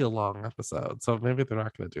that would be a long episode, so maybe they're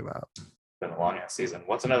not going to do that. It's been a long ass season.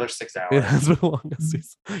 What's another 6 hours? It has been a long ass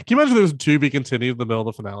season. Can you imagine there's to be continued in the middle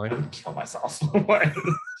of the finale? I would kill myself.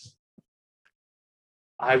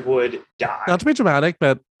 I would die. Not to be dramatic,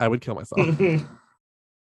 but I would kill myself.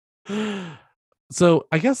 So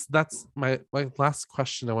I guess that's my last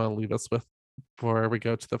question I want to leave us with before we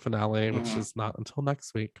go to the finale, which is not until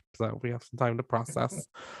next week, so we have some time to process.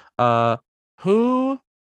 Who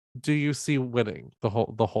do you see winning the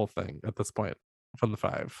whole thing at this point from the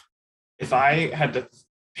 5? If I had to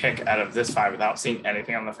pick out of this 5 without seeing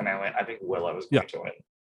anything on the finale, I think Willow is going to win.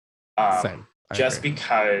 Same. Just agree.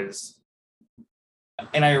 Because,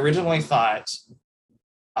 and I originally thought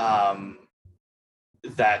that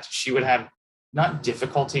she would have not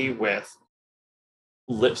difficulty with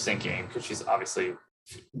lip syncing, because she's obviously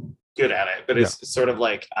good at it, but it's sort of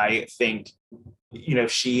like, I think,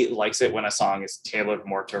 she likes it when a song is tailored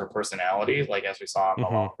more to her personality, like as we saw in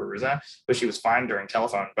Lollapalooza, but she was fine during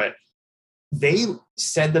Telephone. But they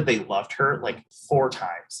said that they loved her like 4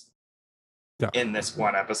 times in this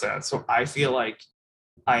one episode. So I feel like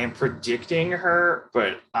I am predicting her,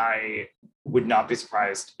 but I would not be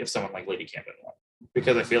surprised if someone like Lady Camden won,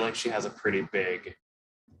 because I feel like she has a pretty big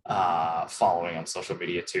following on social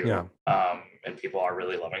media too. And people are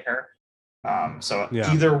really loving her. So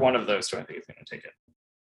either one of those 2, I think, is going to take it.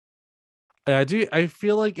 I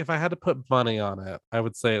feel like if I had to put money on it, I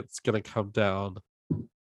would say it's going to come down. Maybe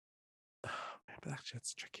actually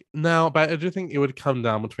it's tricky. No, but I do think it would come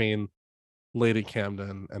down between Lady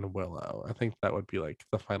Camden and Willow. I think that would be like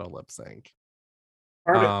the final lip sync.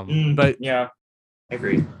 But yeah, I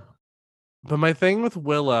agree. But my thing with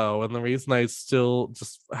Willow, and the reason I still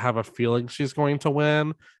just have a feeling she's going to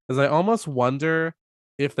win, is I almost wonder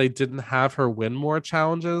if they didn't have her win more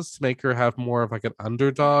challenges to make her have more of like an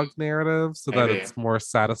underdog narrative, so that it's more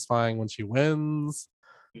satisfying when she wins.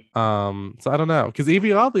 So I don't know, because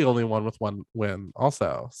Evie Oddly only won with 1 win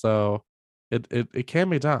also, so it can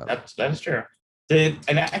be done. That is true.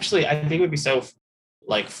 And actually, I think it would be so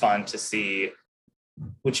like fun to see.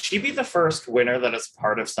 Would she be the first winner that is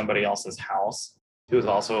part of somebody else's house who is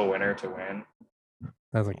also a winner to win?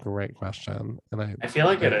 That's a great question, and I feel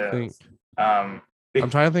like it is. I'm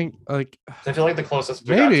trying to think. Like, I feel like the closest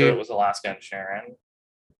we got to it was Alaska and Sharon.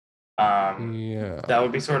 That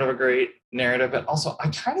would be sort of a great narrative. But also, I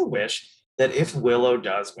kind of wish that if Willow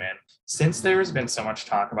does win, since there's been so much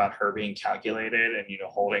talk about her being calculated and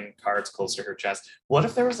holding cards close to her chest, what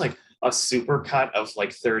if there was like a super cut of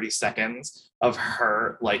like 30 seconds of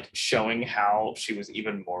her like showing how she was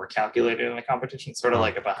even more calculated in the competition, sort of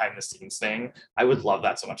like a behind the scenes thing? I would love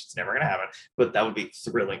that so much. It's never going to happen, but that would be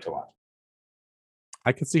thrilling to watch.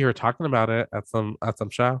 I could see her talking about it at some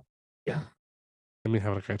show. Yeah. I mean,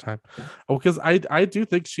 having a great time. Oh, because I do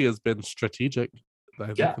think she has been strategic.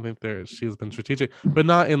 I think she has been strategic, but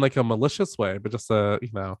not in like a malicious way, but just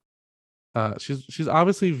she's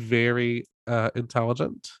obviously very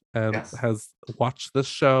intelligent and has watched this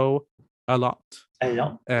show a lot.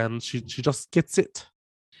 And she just gets it.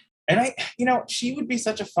 And she would be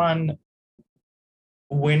such a fun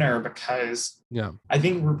winner, because I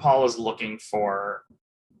think RuPaul is looking for,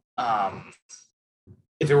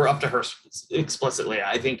 if it were up to her explicitly,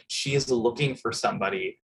 I think she is looking for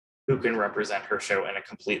somebody who can represent her show in a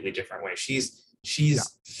completely different way.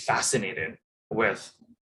 She's fascinated with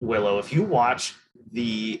Willow. If you watch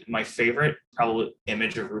my favorite probably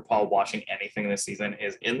image of RuPaul watching anything this season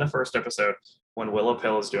is in the first episode when Willow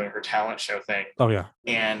Pill is doing her talent show thing. Oh yeah.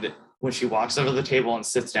 And when she walks over the table and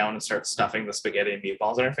sits down and starts stuffing the spaghetti and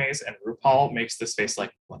meatballs in her face, and RuPaul makes this face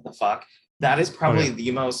like, what the fuck? That is probably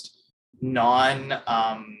the most non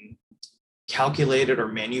calculated or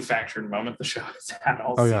manufactured moment the show has had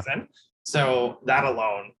all season. Yeah. So that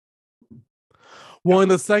alone. Well, in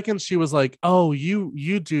the second she was like, "Oh,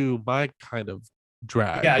 you do my kind of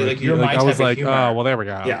drag." Yeah, like you're my type I was like, humor. "Oh, well, there we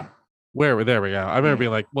go." Yeah. There we go. I remember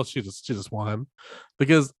being like, "Well, she just won,"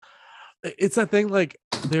 because it's a thing. Like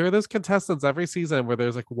there are those contestants every season where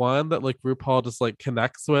there's like one that like RuPaul just like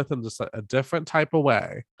connects with in just a different type of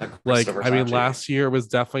way. Like I mean, last year it was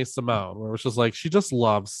definitely Simone, where it was just like she just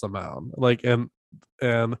loves Simone. Like and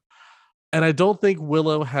I don't think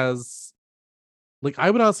Willow has. Like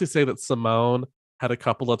I would honestly say that Simone had a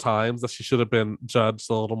couple of times that she should have been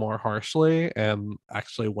judged a little more harshly and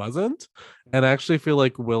actually wasn't. And I actually feel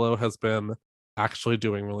like Willow has been actually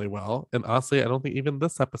doing really well. And honestly, I don't think even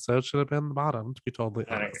this episode should have been the bottom, to be totally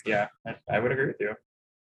honest. Yeah, I would agree with you.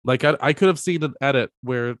 Like I could have seen an edit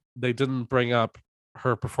where they didn't bring up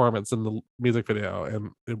her performance in the music video,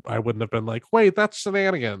 and I wouldn't have been like, wait, that's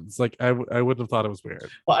shenanigans. Like I wouldn't have thought it was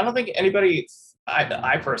weird. Well, I don't think anybody,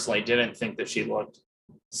 I personally didn't think that she looked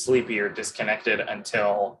sleepy or disconnected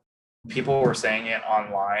until people were saying it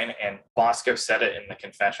online, and Bosco said it in the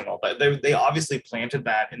confessional. But they obviously planted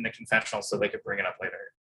that in the confessional so they could bring it up later.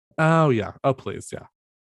 Oh yeah. Oh please, yeah.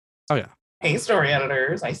 Oh yeah. Hey, story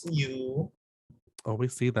editors, I see you. Oh, we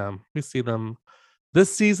see them. We see them.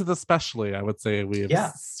 This season especially, I would say we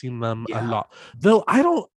have seen them a lot. Though I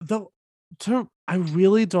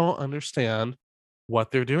really don't understand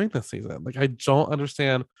what they're doing this season. Like I don't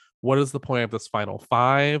understand what is the point of this final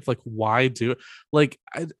five. Like why do like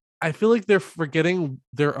I feel like they're forgetting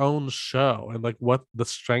their own show and like what the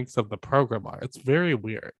strengths of the program are. It's very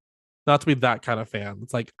weird. Not to be that kind of fan.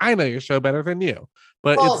 It's like I know your show better than you,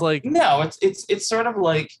 but it's like no, it's sort of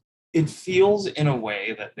like it feels in a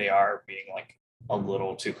way that they are being like a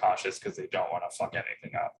little too cautious because they don't want to fuck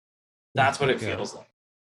anything up. That's what it feels like.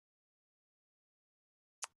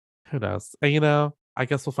 Who knows? And you know, I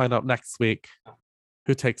guess we'll find out next week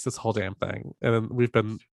who takes this whole damn thing. And we've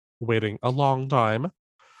been waiting a long time.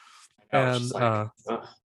 And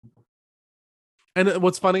and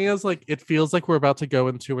what's funny is like it feels like we're about to go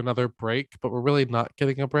into another break, but we're really not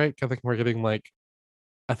getting a break. I think we're getting like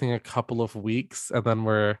a couple of weeks, and then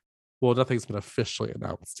nothing's been officially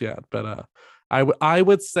announced yet. But I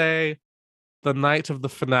would say the night of the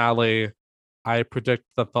finale, I predict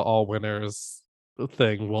that the all winners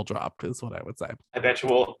thing will drop, is what I would say. I bet you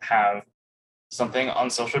we'll have something on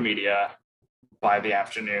social media by the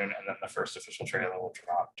afternoon, and then the first official trailer will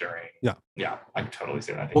drop during. Yeah, I can totally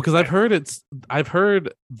see that. Well, because I've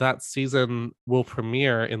heard that season will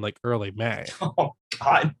premiere in like early May. Oh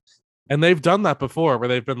God. And they've done that before where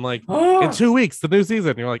they've been like, in 2 weeks, the new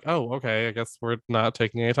season. You're like, oh, okay, I guess we're not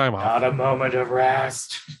taking any time off. Not a moment of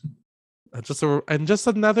rest. Just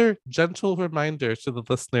another gentle reminder to the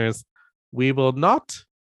listeners, we will not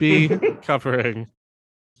be covering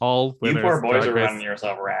all winners. You poor boys are running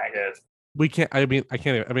yourself ragged. We can't, I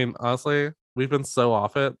can't even, honestly, we've been so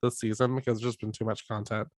off it this season because there's just been too much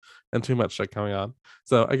content and too much shit going on.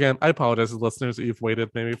 So again, I apologize to listeners that you've waited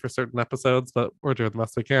maybe for certain episodes, but we're doing the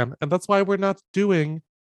best we can. And that's why we're not doing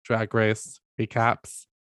Drag Race recaps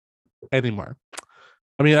anymore.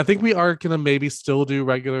 I think we are going to maybe still do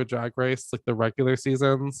regular Drag Race, like the regular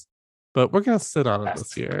seasons, but we're going to sit on it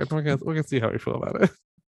this year and we're going to see how we feel about it.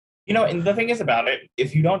 You know, and the thing is about it,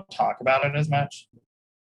 if you don't talk about it as much,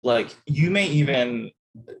 like you may even,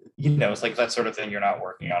 you know, it's like that sort of thing. You're not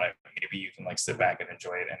working on it. Maybe you can like sit back and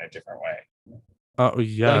enjoy it in a different way. Oh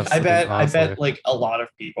yes. Like, I bet like a lot of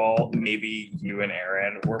people, maybe you and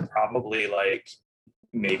Aaron, were probably like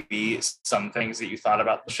maybe some things that you thought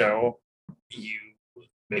about the show,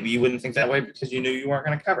 maybe you wouldn't think that way because you knew you weren't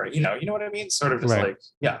going to cover it. You know what I mean? Sort of just like,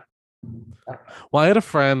 yeah. Well, I had a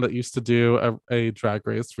friend that used to do a Drag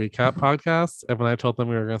Race recap podcast, and when I told them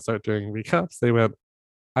we were going to start doing recaps, they went,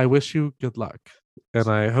 I wish you good luck. And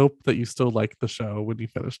I hope that you still like the show when you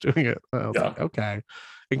finish doing it. And I was like, okay.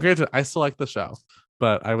 And granted, I still like the show,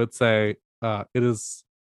 but I would say it has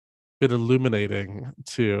been illuminating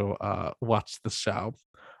to watch the show.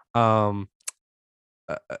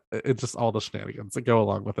 It's just all the shenanigans that go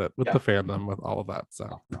along with it, with the fandom, with all of that.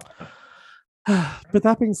 So, but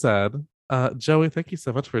that being said, Joey, thank you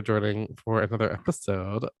so much for joining for another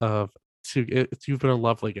episode of You've Been a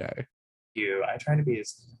Lovely Gay. you. I try to be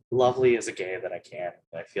as lovely as a gay that I can.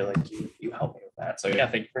 And I feel like you help me with that. So yeah,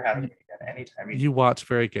 thank you for having me again. Anytime You watch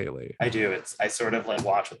very gaily. I do. I sort of like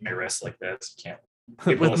watch with my wrists like this. You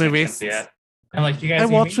can't With my wrists. see it. I'm like, you guys I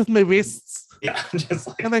see watch me? with my wrists. Yeah, just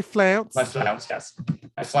like And I flounce. my flounce, yes.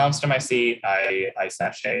 I flounce to my seat. I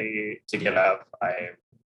sashay to get up. I'm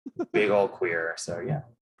big old queer. So yeah.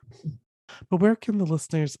 But where can the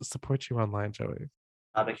listeners support you online, Joey?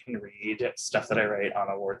 They can read stuff that I write on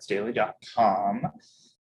awardsdaily.com.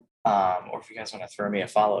 Or if you guys want to throw me a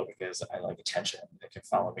follow because I like attention, they can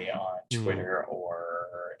follow me on Twitter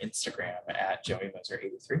or Instagram at Joey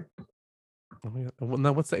Moser83. Oh my God. Well,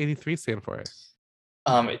 now, what's the 83 stand for?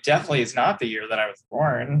 It definitely is not the year that I was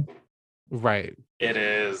born. Right. It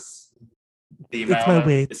is the It's amount my of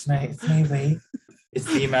weight. It's my weight. It's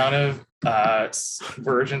the amount of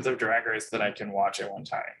versions of Drag Race that I can watch at one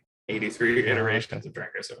time. 83 iterations of Drag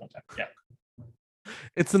Race at one time. Yeah.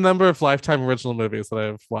 It's the number of Lifetime original movies that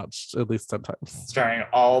I've watched at least 10 times.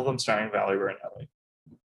 All of them starring Valerie Bertinelli.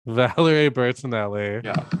 Valerie Bertinelli.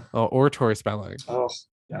 Yeah. Oh, or Tori Spelling. Oh,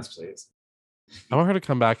 yes, please. I want her to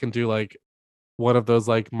come back and do like one of those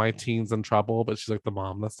like My Teens in Trouble, but she's like the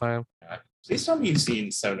mom this time. Please tell me you've seen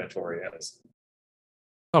So Notorious.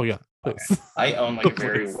 Oh yeah, please. Okay. I own like a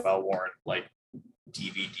very Please. well-worn like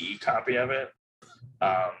DVD copy of it.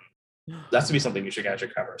 That's to be something you guys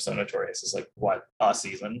should cover. So Notorious is like what a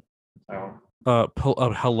season. Oh.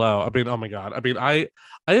 Hello. I mean, oh my God. I mean, I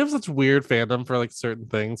have such weird fandom for like certain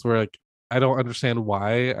things where like I don't understand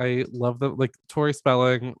why I love them. Like Tori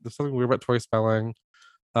Spelling, there's something weird about Tori Spelling.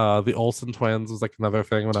 The Olsen twins was like another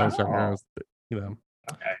thing when I was younger. I was, you know,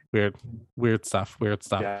 okay. Weird stuff.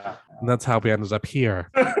 Yeah. And that's how we ended up here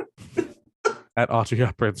at Audrey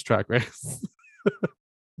Hepburn's Drag Race.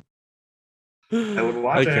 I would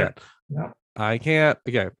watch it. Can't. No. I can't.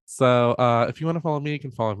 Okay. So if you want to follow me, you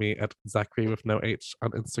can follow me at Zachary with no H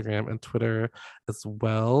on Instagram and Twitter as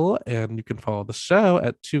well. And you can follow the show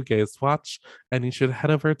at Two Gays Watch. And you should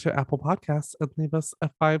head over to Apple Podcasts and leave us a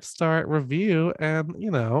 5-star review. And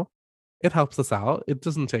you know, it helps us out. It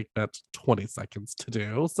doesn't take that 20 seconds to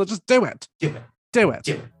do. So just do it. Do it. Do it.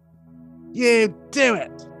 Do it. You do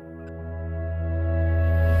it.